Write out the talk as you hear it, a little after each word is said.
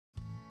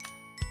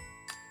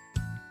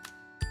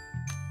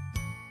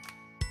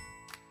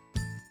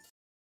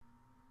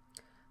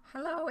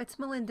Hello, it's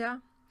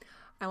Melinda.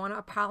 I want to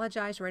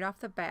apologize right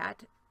off the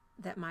bat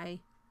that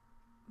my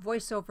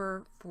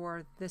voiceover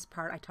for this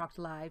part I talked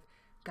live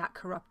got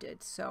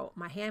corrupted. So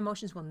my hand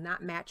motions will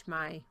not match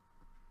my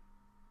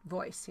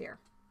voice here.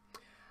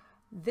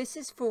 This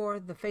is for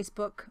the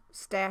Facebook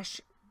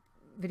Stash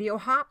video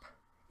hop.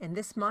 And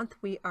this month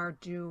we are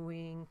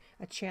doing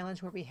a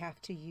challenge where we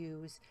have to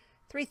use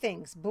 3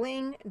 things: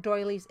 Bling,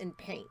 Doilies, and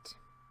Paint.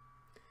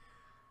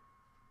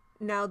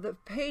 Now the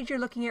page you're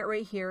looking at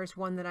right here is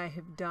one that I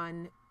have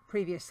done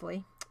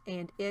previously,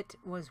 and it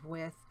was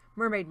with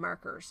mermaid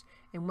markers.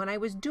 And when I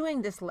was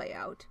doing this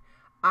layout,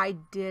 I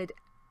did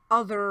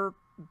other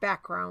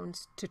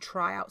backgrounds to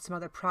try out some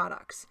other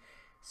products.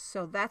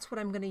 So that's what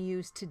I'm going to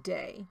use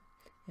today.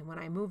 And when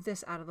I move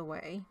this out of the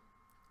way,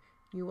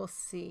 you will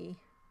see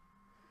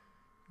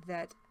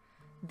that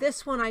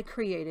this one I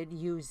created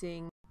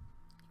using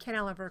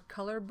Cantilever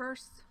color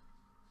bursts,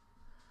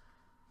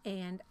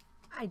 and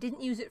I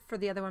didn't use it for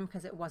the other one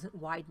because it wasn't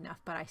wide enough,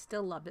 but I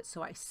still loved it,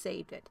 so I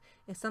saved it.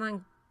 It's done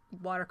on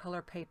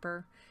watercolor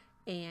paper,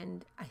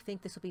 and I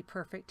think this will be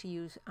perfect to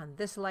use on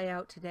this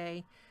layout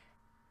today,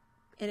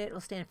 and it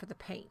will stand for the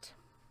paint.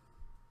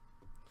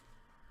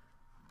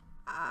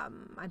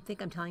 I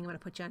think I'm telling you I'm going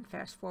to put you on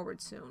fast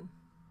forward soon,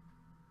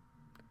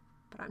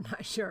 but I'm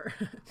not sure.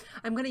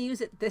 I'm going to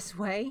use it this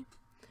way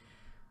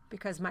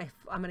because I'm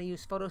going to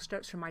use photo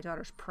strips from my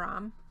daughter's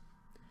prom.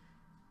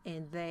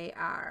 And they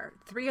are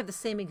 3 of the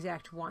same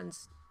exact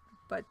ones,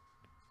 but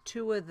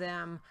 2 of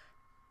them,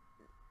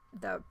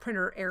 the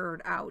printer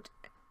errored out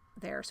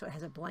there, so it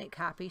has a blank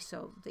copy,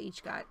 so they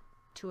each got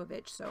 2 of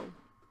each. So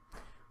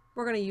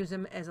we're going to use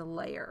them as a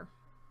layer.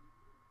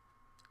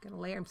 Going to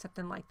layer them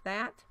something like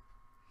that.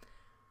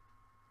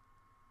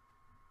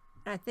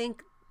 And I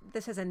think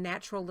this has a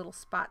natural little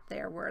spot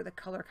there where the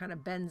color kind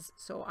of bends,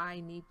 so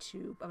I'm going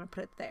to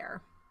put it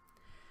there.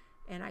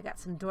 And I got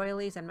some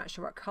doilies, I'm not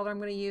sure what color I'm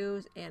going to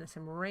use, and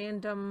some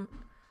random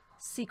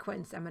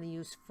sequins I'm going to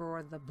use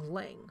for the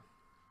bling.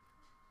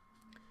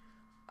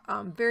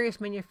 Various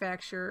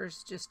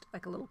manufacturers, just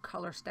like a little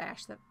color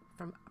stash that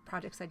from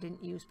projects I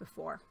didn't use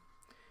before.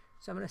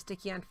 So I'm going to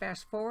stick you on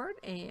fast forward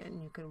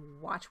and you can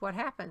watch what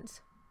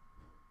happens.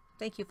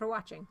 Thank you for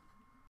watching.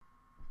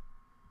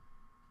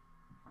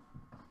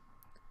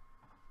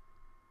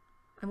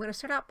 I'm going to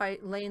start out by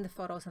laying the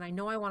photos, and I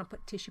know I want to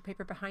put tissue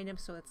paper behind them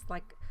so it's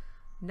like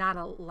not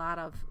a lot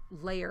of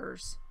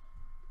layers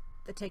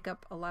that take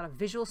up a lot of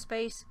visual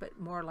space, but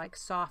more like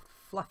soft,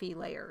 fluffy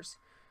layers.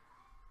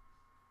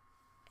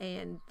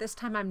 And this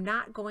time I'm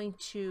not going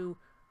to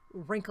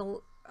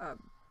wrinkle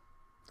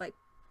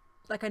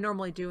like I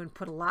normally do and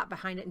put a lot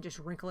behind it and just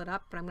wrinkle it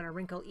up, but I'm going to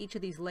wrinkle each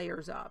of these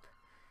layers up.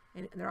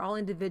 And they're all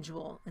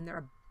individual, and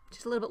they're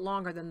just a little bit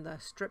longer than the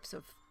strips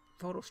of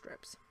photo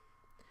strips.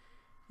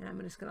 And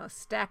I'm just going to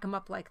stack them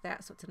up like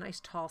that, so it's a nice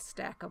tall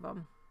stack of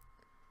them.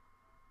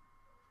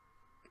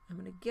 I'm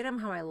going to get them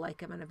how I like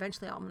them, and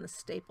eventually I'm going to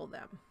staple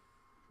them.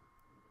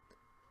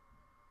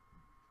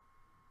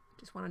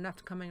 Just want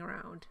enough coming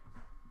around.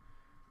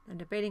 I'm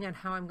debating on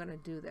how I'm going to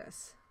do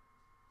this.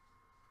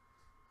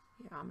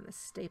 Yeah, I'm going to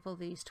staple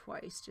these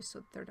twice just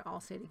so they're all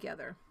stay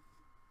together.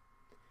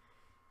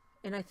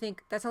 And I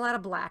think that's a lot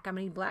of black. I'm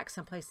going to need black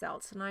someplace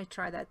else. And I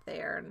try that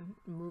there and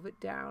move it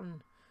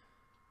down.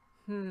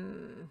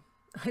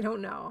 I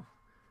don't know.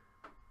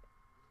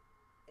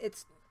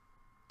 It's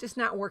just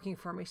not working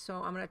for me, so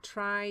I'm going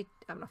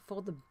to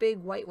fold the big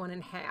white one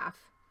in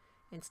half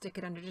and stick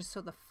it under just so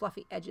the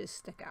fluffy edges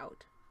stick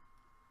out.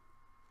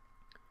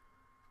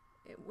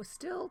 It was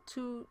still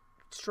too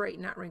straight,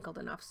 not wrinkled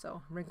enough,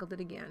 so wrinkled it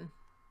again.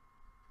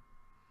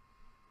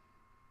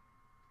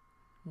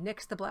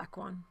 Nix the black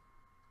one.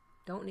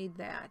 Don't need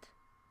that.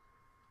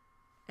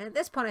 And at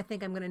this point I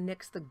think I'm going to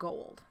nix the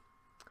gold.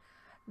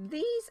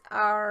 These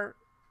are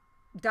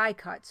die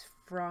cuts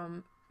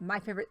from My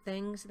Favorite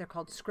Things. They're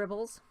called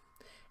scribbles.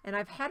 And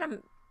I've had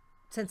them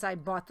since I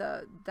bought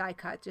the die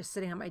cut, just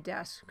sitting on my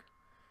desk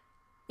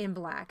in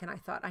black. And I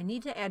thought I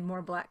need to add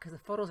more black because the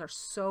photos are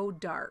so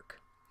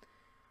dark.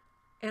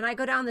 And I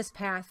go down this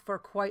path for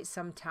quite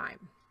some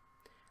time.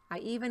 I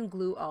even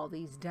glue all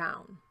these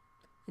down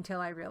until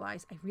I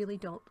realize I really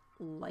don't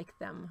like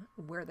them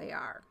where they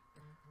are.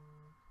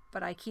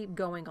 But I keep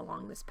going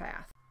along this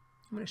path.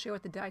 I'm going to show you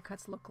what the die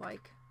cuts look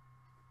like.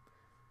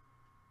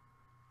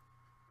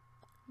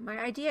 My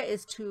idea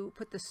is to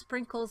put the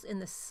sprinkles in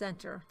the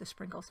center, the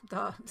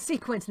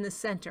sequins in the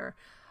center,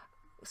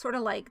 sort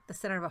of like the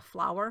center of a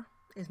flower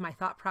is my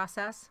thought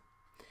process,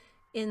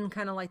 in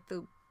kind of like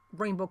the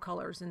rainbow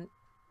colors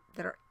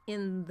that are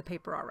in the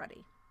paper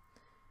already.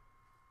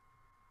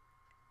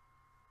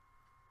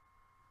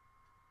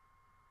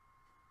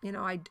 You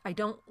know, I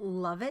don't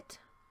love it,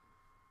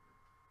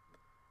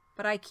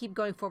 but I keep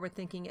going forward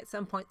thinking at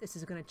some point this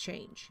is going to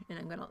change, and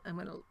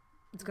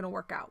it's going to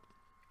work out.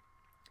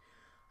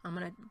 I'm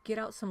going to get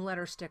out some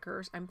letter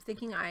stickers. I'm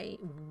thinking I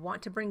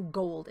want to bring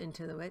gold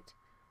into it.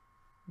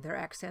 Their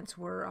accents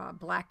were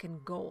black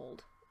and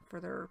gold for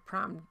their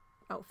prom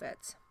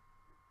outfits.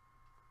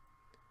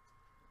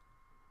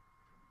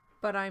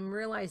 But I'm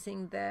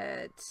realizing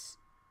that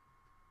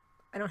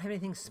I don't have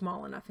anything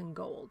small enough in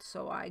gold.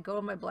 So I go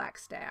to my black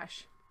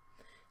stash.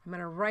 I'm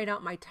going to write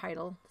out my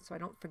title so I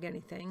don't forget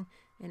anything.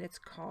 And it's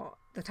called,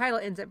 the title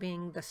ends up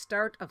being The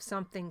Start of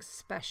Something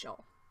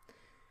Special.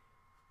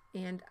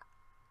 And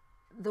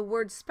the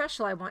word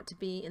special I want to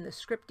be in the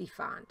scripty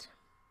font.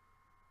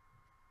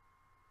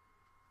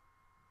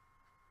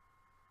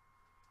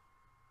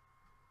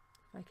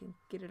 If I can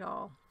get it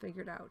all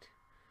figured out.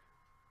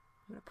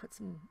 I'm going to put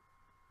some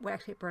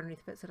wax paper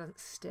underneath it so it doesn't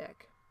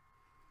stick.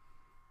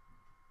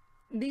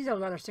 These are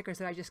leather stickers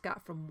that I just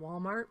got from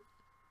Walmart.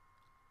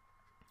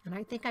 And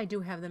I think I do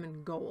have them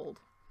in gold.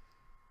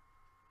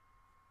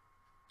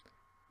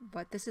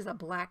 But this is a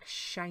black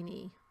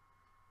shiny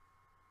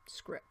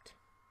script.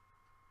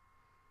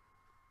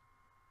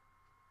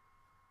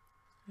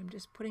 I'm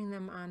just putting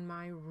them on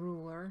my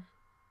ruler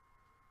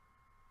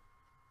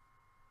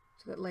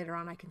so that later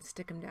on I can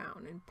stick them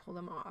down and pull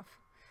them off.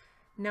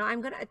 Now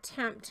I'm going to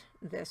attempt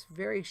this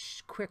very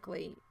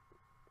quickly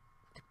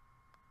to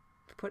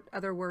put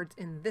other words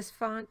in this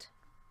font,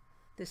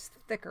 this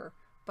thicker,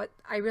 but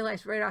I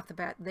realized right off the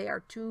bat they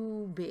are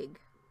too big.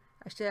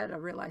 I should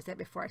have realized that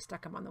before I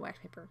stuck them on the wax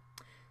paper.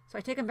 So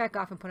I take them back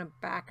off and put them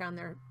back on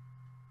their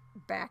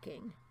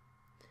backing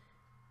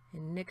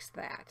and nix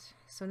that.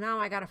 So now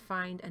I got to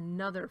find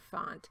another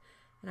font,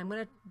 and I'm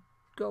going to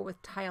go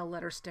with tile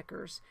letter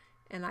stickers.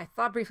 And I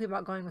thought briefly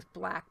about going with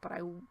black, but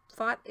I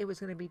thought it was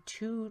going to be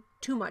too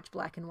much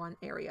black in one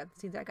area. It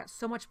seems I got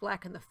so much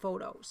black in the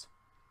photos.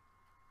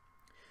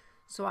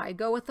 So I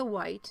go with the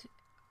white.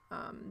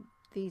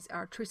 These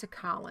are Teresa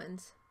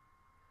Collins.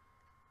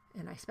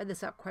 And I sped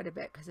this up quite a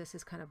bit because this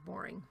is kind of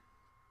boring.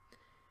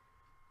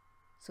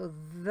 So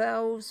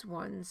those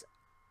ones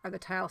are the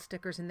tile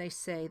stickers, and they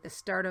say the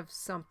start of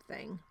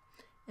something.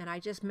 And I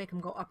just make them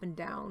go up and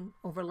down,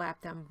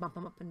 overlap them, bump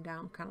them up and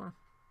down, kind of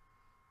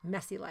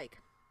messy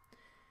like.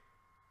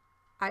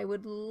 I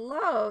would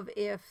love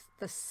if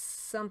the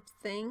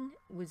something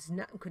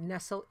could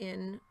nestle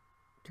in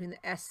between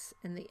the S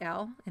and the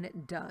L, and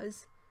it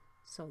does.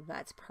 So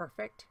that's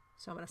perfect.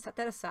 So I'm going to set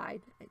that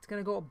aside. It's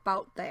going to go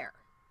about there.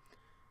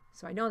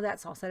 So I know that,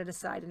 so I'll set it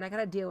aside, and I got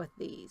to deal with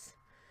these.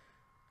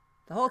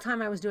 The whole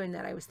time I was doing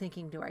that, I was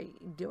thinking,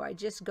 do I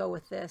just go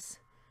with this?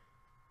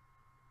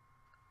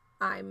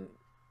 I'm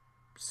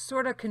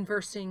sort of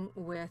conversing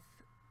with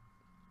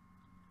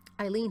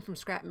Eileen from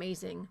Scrap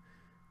Mazing,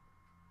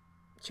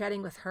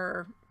 chatting with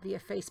her via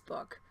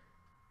Facebook,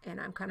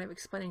 and I'm kind of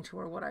explaining to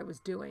her what I was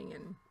doing,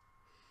 and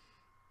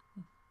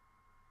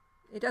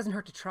it doesn't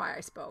hurt to try,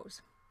 I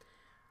suppose.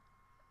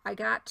 I'm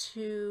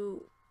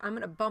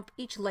going to bump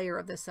each layer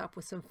of this up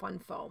with some fun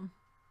foam,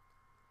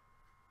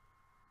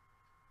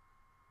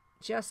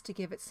 just to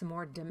give it some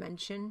more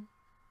dimension.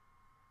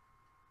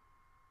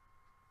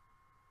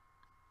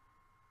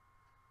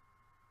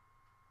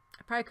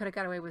 I probably could have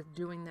got away with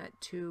doing that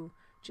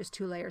just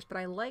two layers, but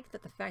I like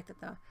that the fact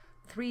that the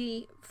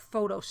 3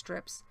 photo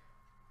strips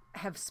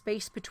have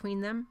space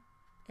between them.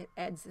 It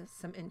adds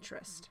some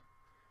interest.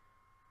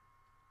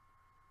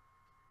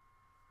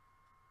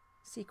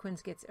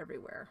 Sequins gets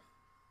everywhere.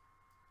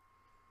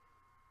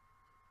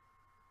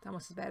 It's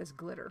almost as bad as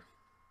glitter.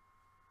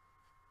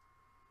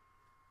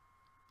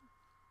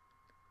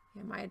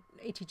 Yeah, my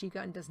ATG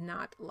gun does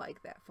not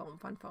like that foam,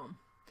 fun foam.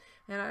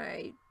 And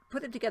I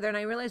put it together, and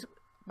I realized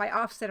by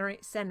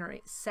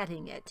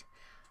setting it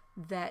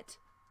that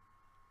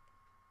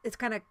it's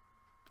kind of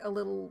a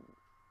little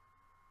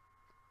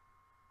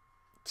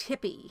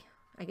tippy,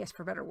 I guess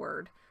for a better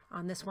word,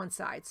 on this one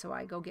side. So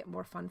I go get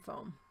more fun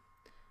foam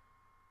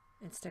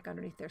and stick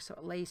underneath there so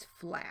it lays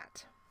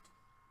flat.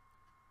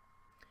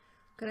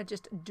 I'm going to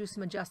just do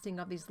some adjusting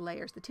of these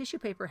layers. The tissue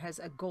paper has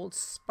a gold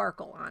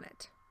sparkle on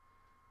it.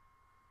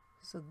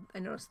 So I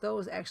noticed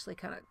those actually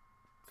kind of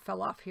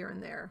fell off here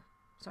and there.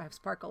 So I have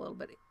sparkle a little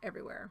bit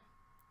everywhere.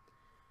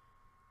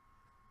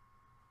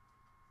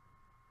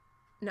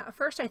 Now, at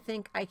first I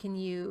think I can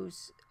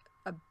use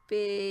a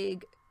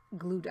big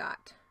glue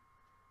dot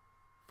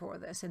for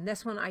this. And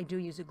this one I do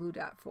use a glue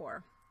dot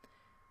for.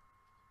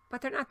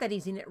 But they're not that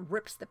easy, and it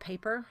rips the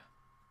paper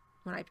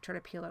when I try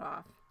to peel it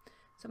off.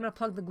 So I'm going to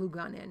plug the glue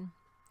gun in.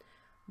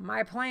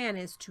 My plan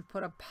is to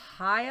put a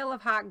pile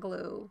of hot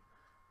glue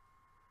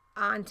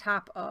on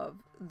top of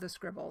the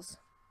scribbles,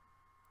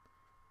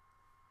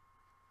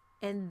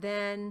 and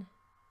then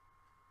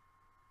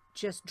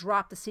just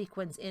drop the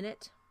sequins in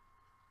it.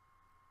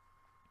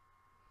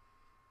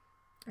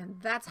 And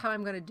that's how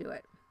I'm going to do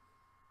it.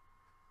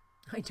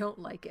 I don't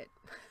like it.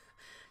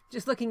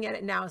 Just looking at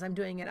it now as I'm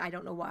doing it, I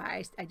don't know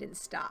why I didn't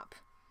stop.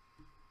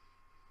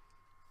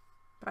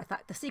 But I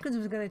thought the sequins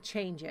was going to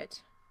change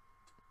it.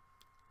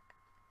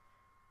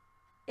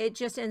 It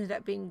just ended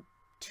up being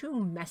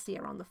too messy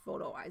around the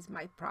photo is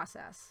my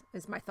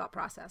thought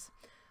process.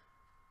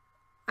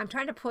 I'm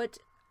trying to put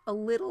a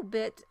little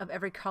bit of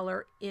every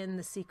color in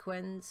the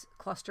sequins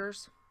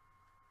clusters.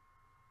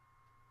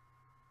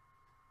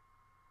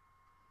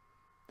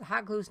 The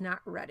hot glue's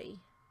not ready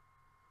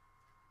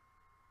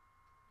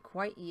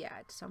quite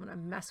yet, so I'm going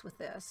to mess with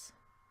this.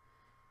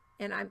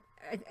 And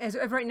as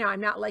of right now,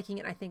 I'm not liking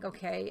it. I think,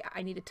 okay,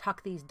 I need to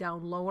tuck these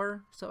down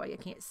lower so I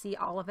can't see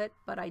all of it,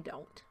 but I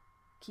don't.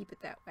 Keep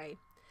it that way.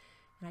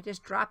 And I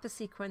just drop the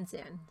sequins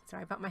in.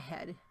 Sorry about my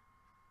head.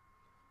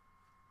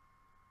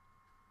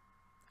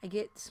 I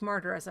get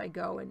smarter as I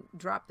go and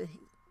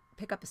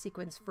pick up the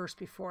sequins first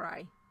before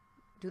I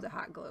do the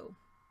hot glue.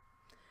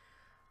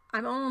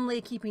 I'm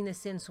only keeping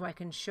this in so I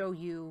can show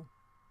you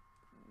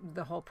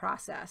the whole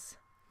process.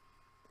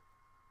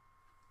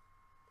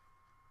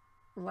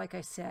 Like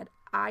I said,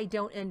 I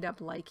don't end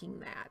up liking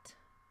that.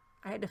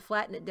 I had to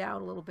flatten it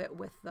down a little bit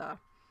with the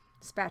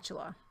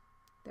spatula.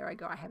 There I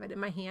go. I have it in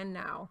my hand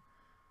now.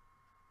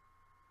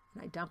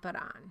 And I dump it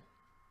on.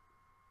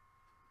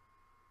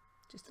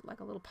 Just like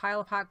a little pile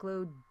of hot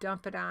glue,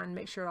 dump it on,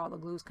 make sure all the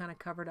glue's kind of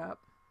covered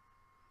up.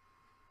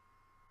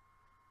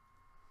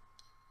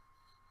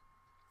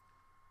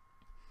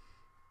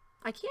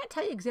 I can't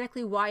tell you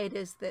exactly why it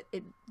is that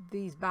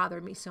these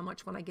bother me so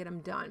much when I get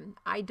them done.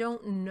 I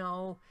don't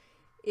know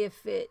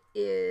if it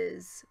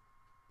is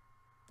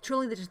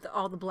truly just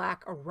all the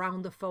black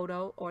around the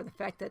photo, or the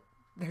fact that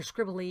they're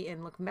scribbly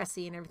and look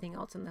messy and everything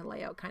else, and the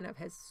layout kind of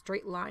has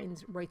straight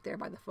lines right there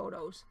by the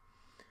photos.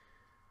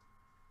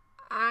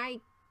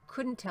 I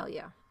couldn't tell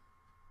you.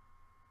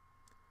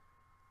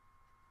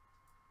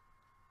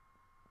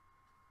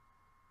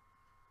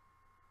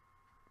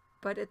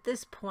 But at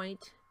this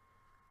point,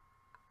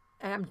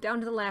 I'm down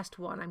to the last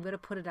one. I'm going to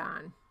put it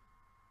on.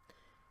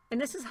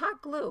 And this is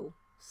hot glue,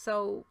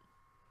 so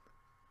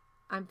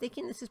I'm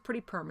thinking this is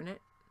pretty permanent.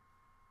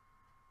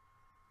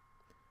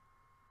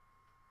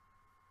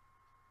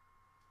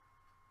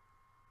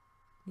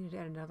 Need to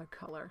add another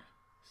color,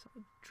 so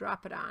I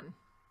drop it on.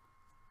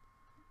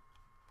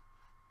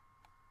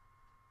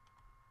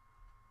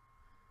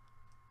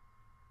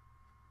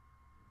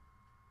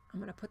 I'm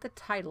going to put the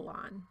title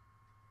on.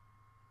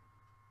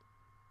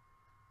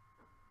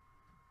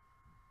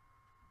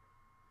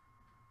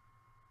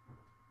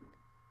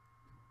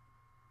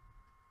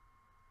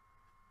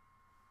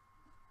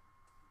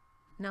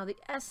 Now the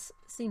S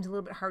seems a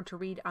little bit hard to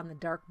read on the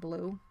dark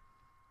blue.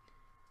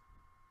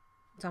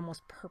 It's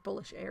almost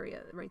purplish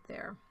area right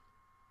there.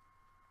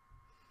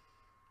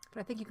 But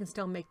I think you can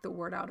still make the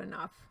word out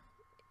enough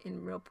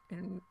in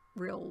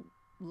real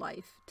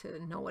life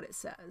to know what it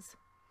says.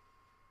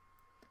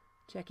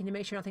 Checking to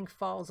make sure nothing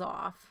falls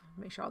off.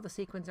 Make sure all the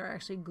sequins are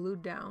actually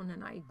glued down,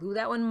 and I glue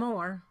that one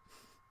more.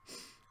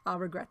 I'll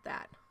regret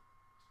that.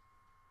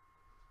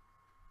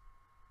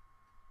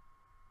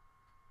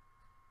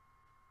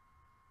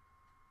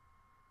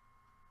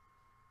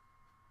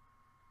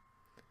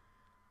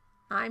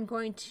 I'm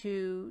going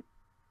to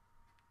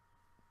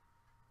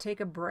take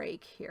a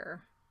break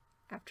here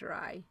after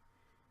I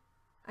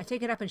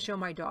take it up and show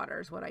my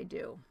daughters what I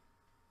do.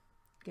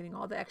 Getting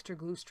all the extra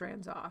glue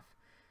strands off.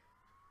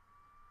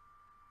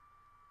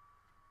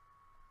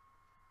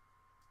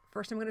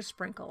 First I'm going to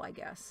sprinkle, I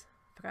guess.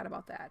 Forgot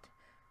about that.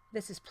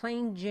 This is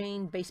Plain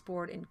Jane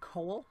baseboard in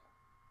coal.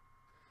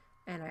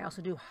 And I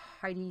also do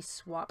Heidi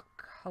Swap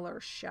Color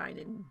Shine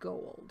in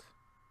Gold.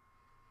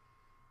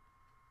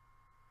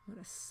 I'm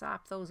going to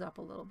sop those up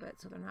a little bit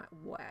so they're not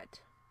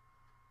wet.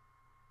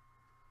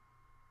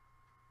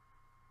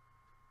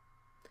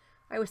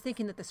 I was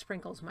thinking that the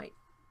sprinkles might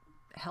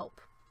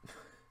help.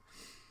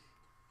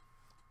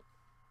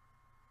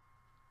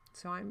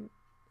 So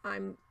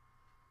I'm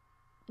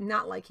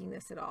not liking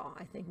this at all.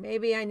 I think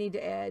maybe I need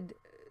to add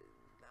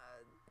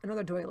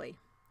another doily.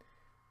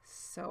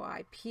 So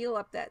I peel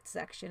up that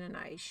section and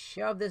I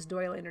shove this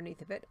doily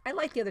underneath of it. I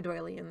like the other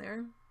doily in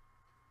there.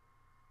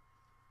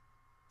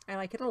 I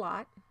like it a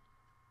lot.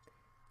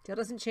 Still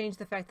doesn't change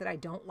the fact that I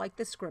don't like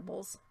the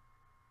scribbles.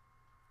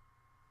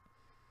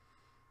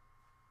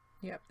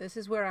 Yep, this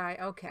is where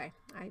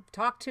I've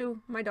talked to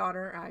my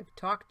daughter, I've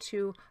talked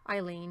to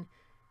Eileen,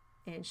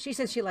 and she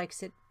says she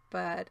likes it,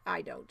 but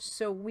I don't.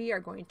 So we are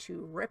going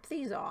to rip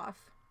these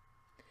off.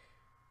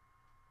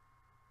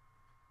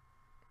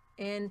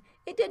 And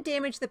it did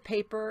damage the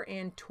paper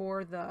and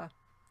tore the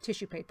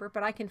tissue paper,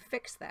 but I can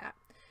fix that.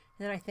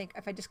 And then I think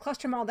if I just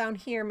cluster them all down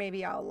here,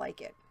 maybe I'll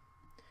like it.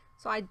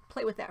 So I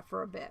play with that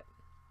for a bit.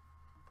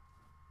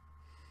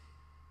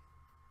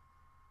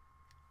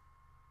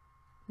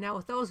 Now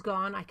with those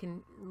gone, I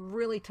can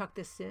really tuck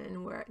this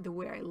in the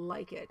way I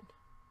like it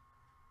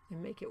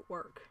and make it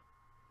work.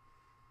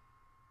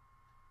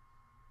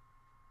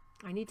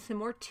 I need some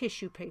more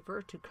tissue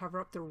paper to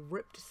cover up the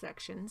ripped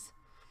sections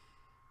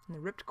and the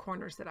ripped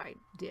corners that I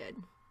did.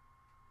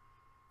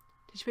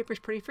 Tissue paper is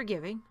pretty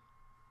forgiving.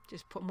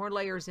 Just put more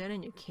layers in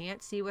and you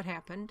can't see what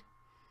happened.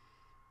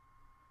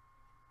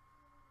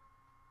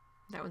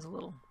 That one's a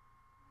little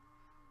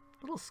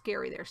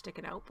scary there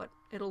sticking out, but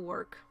it'll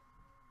work.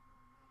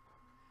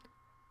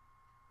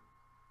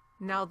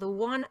 Now the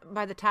one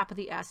by the top of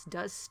the S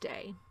does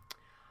stay.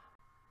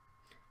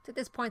 It's at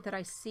this point that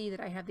I see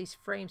that I have these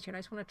frames here and I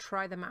just want to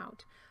try them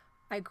out.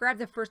 I grabbed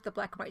the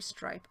black and white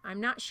stripe.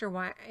 I'm not sure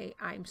why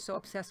I'm so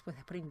obsessed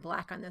with putting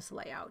black on this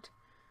layout.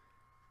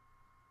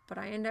 But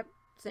I end up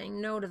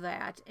saying no to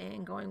that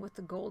and going with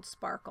the gold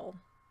sparkle.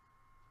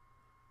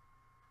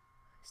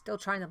 Still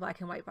trying the black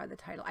and white by the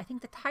title. I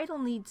think the title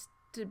needs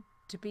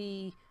to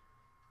be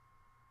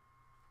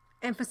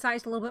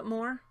emphasized a little bit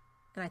more,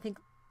 and I think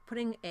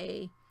putting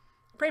a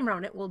frame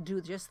around it will do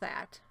just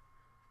that.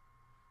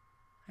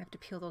 I have to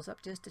peel those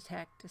up just a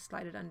tack to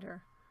slide it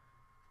under.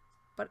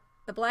 But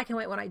the black and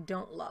white one I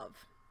don't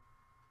love.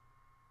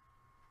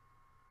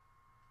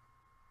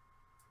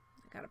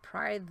 I gotta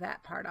pry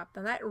that part up.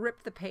 Now that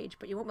ripped the page,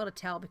 but you won't be able to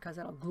tell because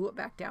I'll glue it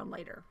back down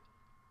later.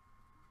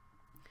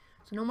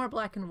 So no more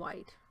black and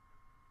white.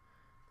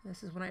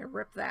 This is when I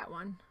rip that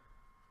one.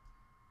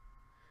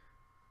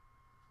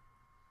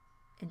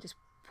 And just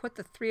put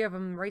the 3 of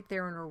them right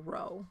there in a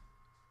row.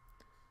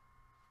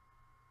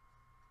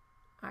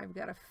 I've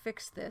got to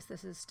fix this.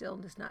 This is still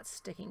just not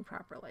sticking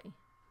properly.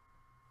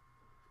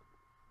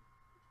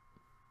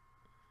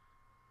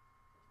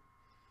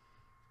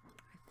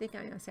 I think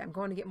I'm going to say I'm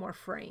going to get more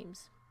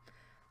frames.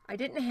 I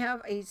didn't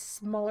have a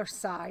smaller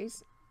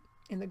size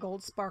in the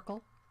gold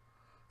sparkle,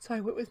 so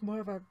I went with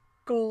more of a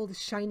gold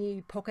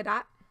shiny polka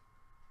dot.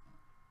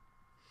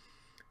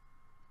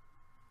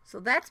 So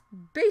that's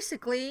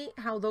basically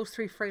how those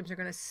 3 frames are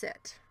going to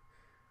sit.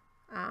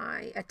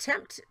 I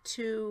attempt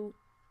to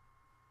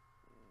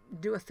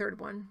do a 3rd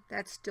one.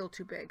 That's still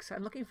too big, so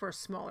I'm looking for a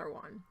smaller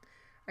one.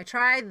 I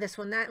tried this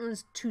one. That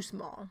one's too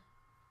small.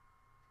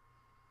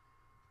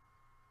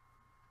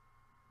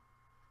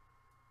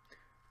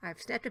 I've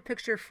snapped a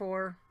picture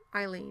for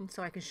Eileen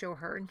so I can show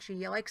her, and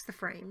she likes the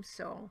frames,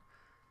 so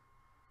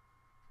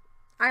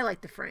I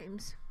like the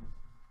frames.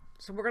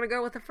 So we're going to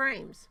go with the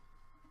frames.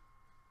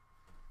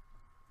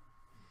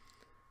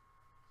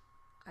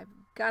 I've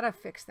got to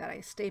fix that. I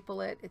staple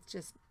it. It's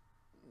just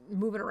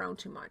moving around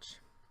too much.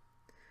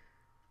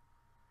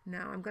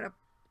 Now I'm going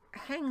to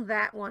hang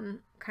that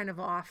one kind of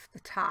off the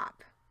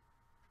top.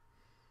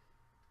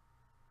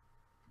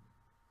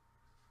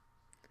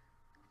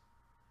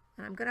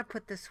 And I'm going to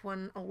put this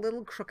one a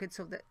little crooked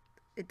so that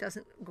it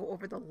doesn't go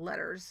over the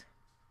letters.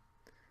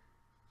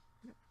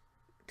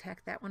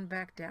 Tack that one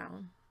back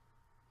down.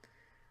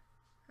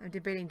 I'm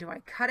debating, do I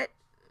cut it?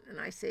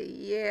 And I say,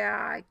 yeah,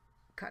 I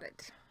cut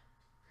it.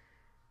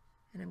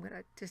 And I'm going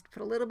to just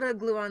put a little bit of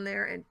glue on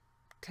there and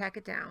tack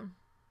it down.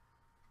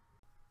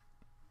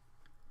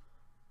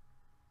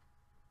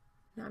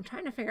 Now I'm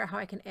trying to figure out how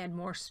I can add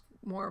more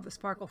of the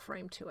sparkle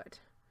frame to it.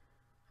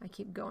 I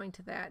keep going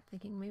to that,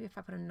 thinking maybe if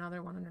I put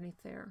another one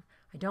underneath there.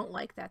 I don't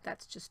like that.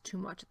 That's just too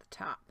much at the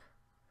top.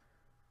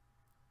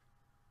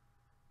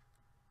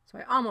 So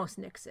I almost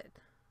nix it.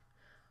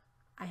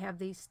 I have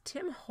these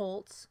Tim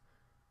Holtz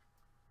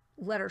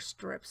letter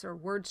strips or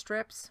word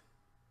strips.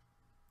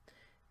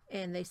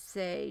 And they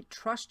say,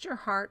 trust your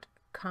heart,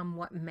 come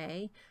what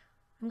may.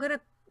 I'm going to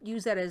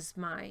use that as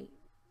my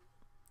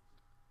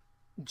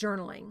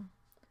journaling.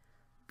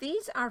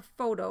 These are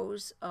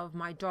photos of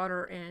my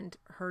daughter and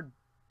her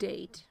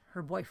date,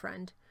 her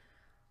boyfriend.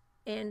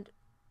 And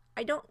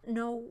I don't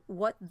know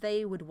what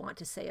they would want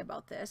to say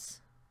about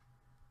this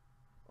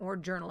or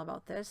journal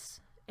about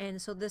this.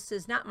 And so this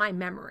is not my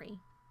memory,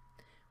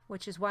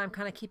 which is why I'm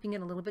kind of keeping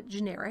it a little bit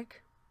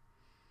generic.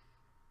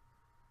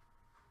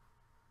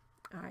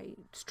 I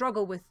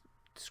struggle with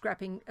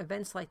scrapping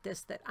events like this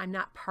that I'm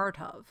not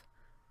part of,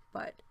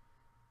 but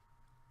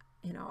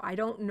you know, I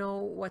don't know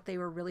what they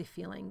were really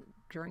feeling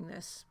during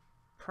this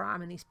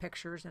prom and these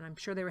pictures, and I'm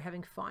sure they were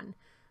having fun.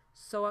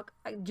 So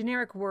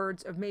generic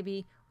words of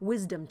maybe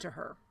wisdom to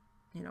her,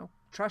 you know,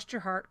 trust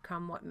your heart,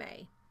 come what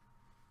may.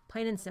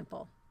 Plain and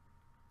simple.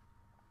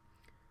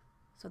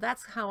 So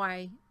that's how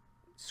I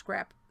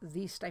scrap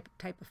these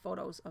type of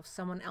photos of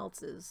someone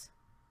else's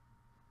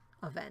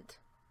event.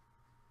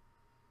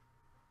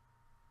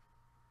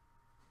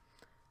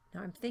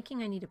 Now I'm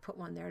thinking I need to put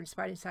one there,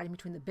 deciding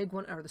between the big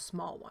one or the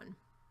small one.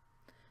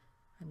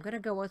 I'm going to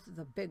go with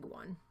the big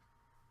one.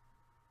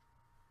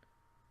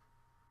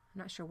 I'm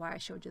not sure why I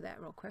showed you that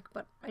real quick,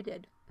 but I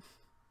did.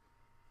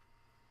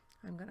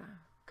 I'm going to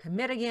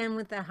commit again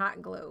with the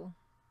hot glue.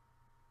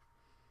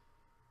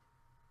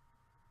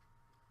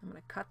 I'm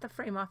going to cut the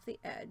frame off the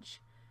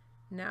edge.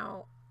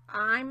 Now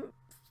I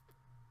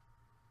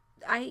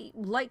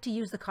like to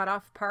use the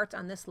cutoff parts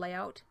on this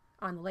layout,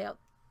 on the layout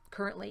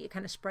currently. It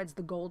kind of spreads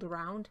the gold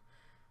around.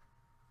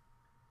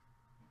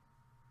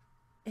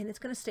 And it's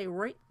going to stay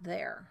right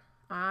there.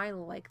 I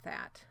like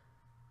that.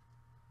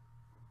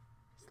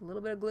 Just a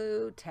little bit of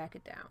glue, tack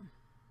it down.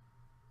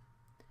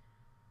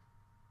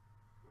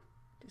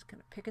 Just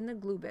kind of picking the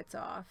glue bits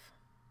off.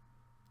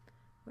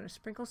 I'm going to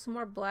sprinkle some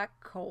more black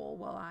coal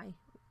while I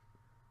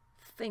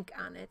think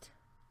on it.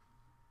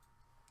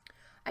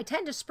 I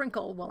tend to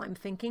sprinkle while I'm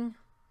thinking.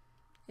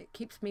 It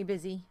keeps me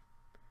busy.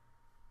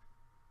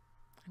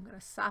 I'm going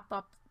to sop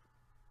up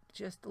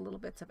just the little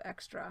bits of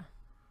extra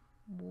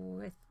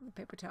with the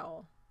paper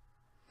towel.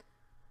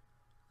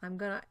 I'm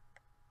going to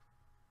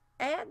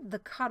add the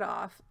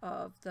cutoff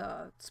of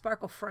the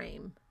sparkle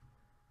frame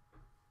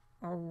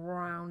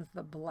around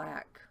the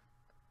black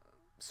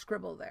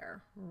scribble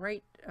there,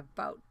 right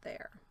about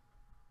there.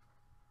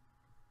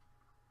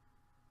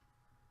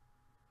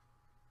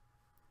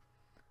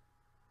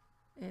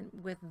 And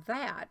with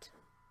that,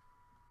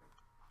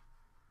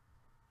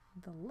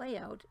 the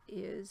layout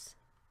is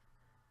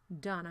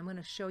done. I'm going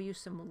to show you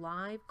some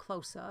live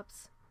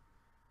close-ups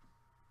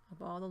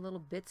of all the little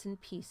bits and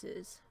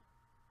pieces.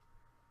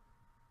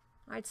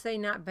 I'd say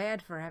not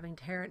bad for having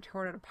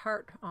torn it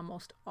apart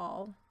almost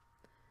all.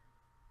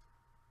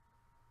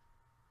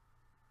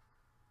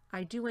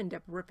 I do end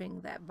up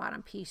ripping that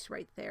bottom piece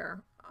right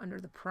there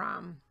under the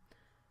prom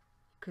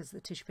because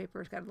the tissue paper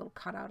has got a little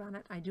cutout on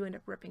it. I do end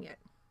up ripping it.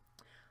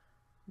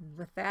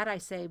 With that, I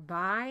say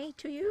bye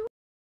to you.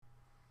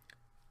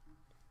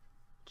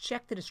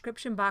 Check the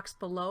description box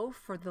below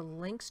for the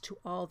links to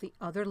all the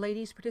other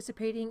ladies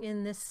participating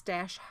in this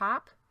stash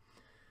hop.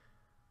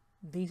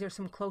 These are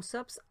some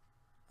close-ups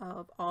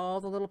of all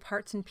the little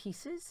parts and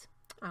pieces.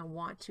 I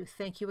want to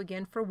thank you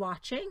again for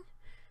watching.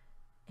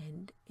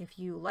 And if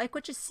you like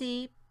what you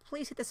see,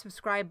 please hit the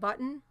subscribe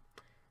button.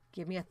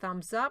 Give me a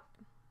thumbs up.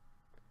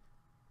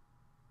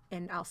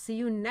 And I'll see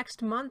you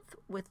next month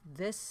with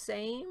this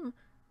same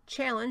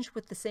challenge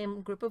with the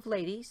same group of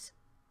ladies.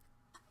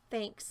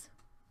 Thanks.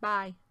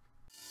 Bye.